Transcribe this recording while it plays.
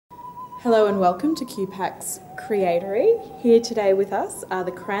Hello and welcome to QPAC's Creatory. Here today with us are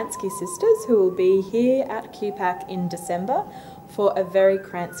the Kransky Sisters, who will be here at QPAC in December for a very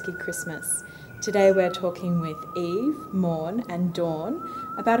Kransky Christmas. Today we're talking with Eve, Morn and Dawn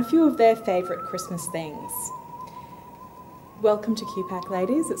about a few of their favourite Christmas things. Welcome to QPAC,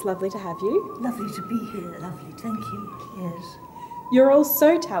 ladies. It's lovely to have you. Lovely to be here. Lovely, thank you. Yes. You're all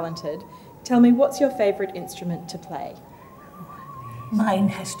so talented. Tell me, what's your favourite instrument to play? Mine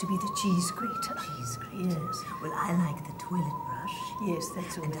has to be the cheese grater. Cheese grater. Yes. Well, I like the toilet brush. Yes,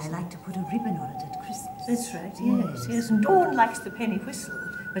 that's all. And I like to put a ribbon on it at Christmas. That's right, yes. And Dawn likes the penny whistle,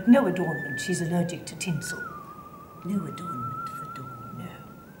 but no adornment. She's allergic to tinsel. No adornment for Dawn. No.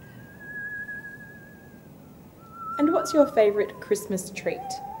 And what's your favourite Christmas treat?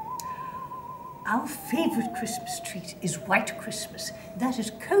 Our favourite Christmas treat is White Christmas. That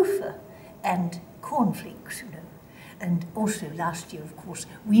is kofa and cornflakes, you know. And also last year, of course,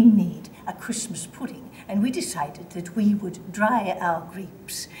 we made a Christmas pudding, and we decided that we would dry our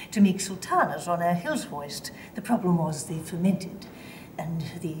grapes to make sultanas on our Hillshoist. The problem was they fermented, and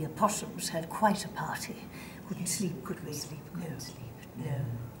the opossums had quite a party. Couldn't sleep, could we? Couldn't sleep. No.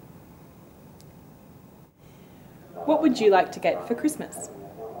 What would you like to get for Christmas?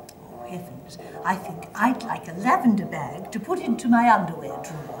 Oh, heavens. I think I'd like a lavender bag to put into my underwear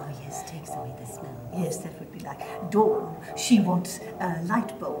drawer. Oh, yes, takes away the smell. Yes, that would be like Dawn. She wants a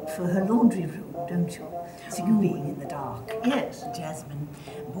light bulb for her laundry room, don't you? So you being in the dark. Yes. Jasmine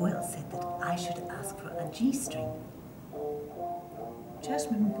Boyle said that I should ask for a G-string.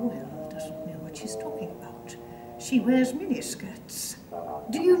 Jasmine Boyle doesn't know what she's talking about. She wears miniskirts.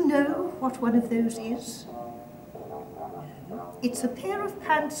 Do you know what one of those is? No. It's a pair of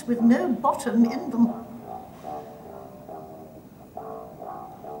pants with no bottom in them.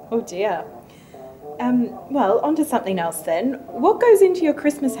 Oh dear. Well, on to something else then. What goes into your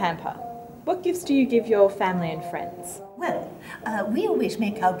Christmas hamper? What gifts do you give your family and friends? Well, we always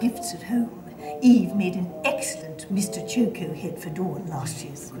make our gifts at home. Eve made an excellent Mr. Choco head for Dawn last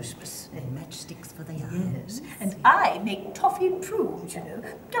year for Christmas. And matchsticks for the eyes. Yes, and I make toffee prunes, you know.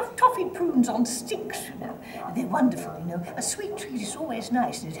 Toffee prunes on sticks, you know. They're wonderful, you know. A sweet treat is always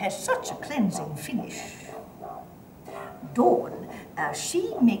nice, and it has such a cleansing finish. Dawn,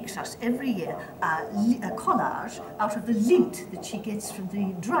 she makes us every year a collage out of the lint that she gets from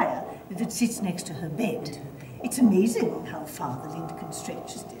the dryer that sits next to her bed. It's amazing how far the lint can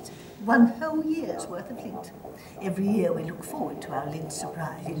stretch, isn't it? One whole year's worth of lint. Every year we look forward to our lint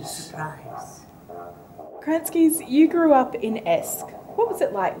surprise. Kranskys, you grew up in Esk. What was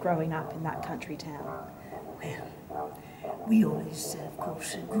it like growing up in that country town? Well, we always, of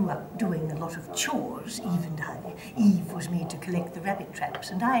course, grew up doing a lot of chores, Eve and I. Eve was made to collect the rabbit traps,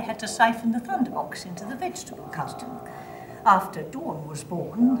 and I had to siphon the thunderbox into the vegetable garden. After Dawn was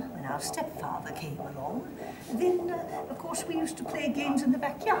born, when our stepfather came along, then, of course, we used to play games in the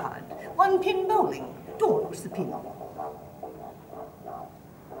backyard. One-pin bowling. Dawn was the pin.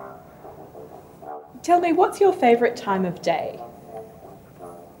 Tell me, what's your favourite time of day?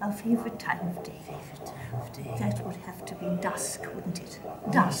 Our favourite time of day. That would have to be dusk, wouldn't it?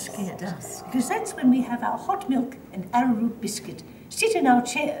 Dusk, yes. Dusk. Because that's when we have our hot milk and arrowroot biscuit, sit in our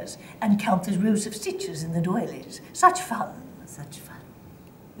chairs and count the rows of stitches in the doilies. Such fun. Such fun.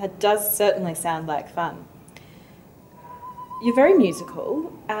 That does certainly sound like fun. You're very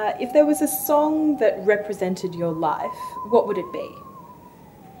musical. If there was a song that represented your life, what would it be?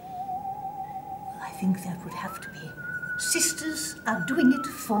 Well, I think that would have to be Sisters Are Doing It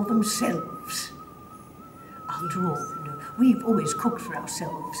For Themselves. After all, you know, we've always cooked for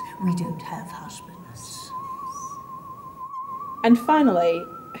ourselves. We don't have husbands. And finally,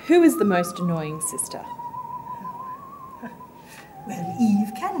 who is the most annoying sister? Well,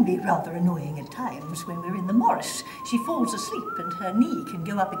 Eve can be rather annoying at times when we're in the Morris. She falls asleep and her knee can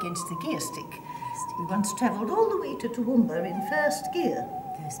go up against the gear stick. We once travelled all the way to Toowoomba in first gear.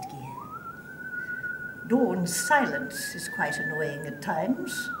 First gear. Dawn's silence is quite annoying at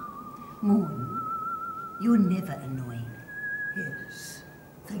times. Morn, you're never annoying. Yes.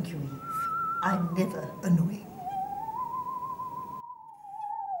 Thank you, Eve. I'm never annoying.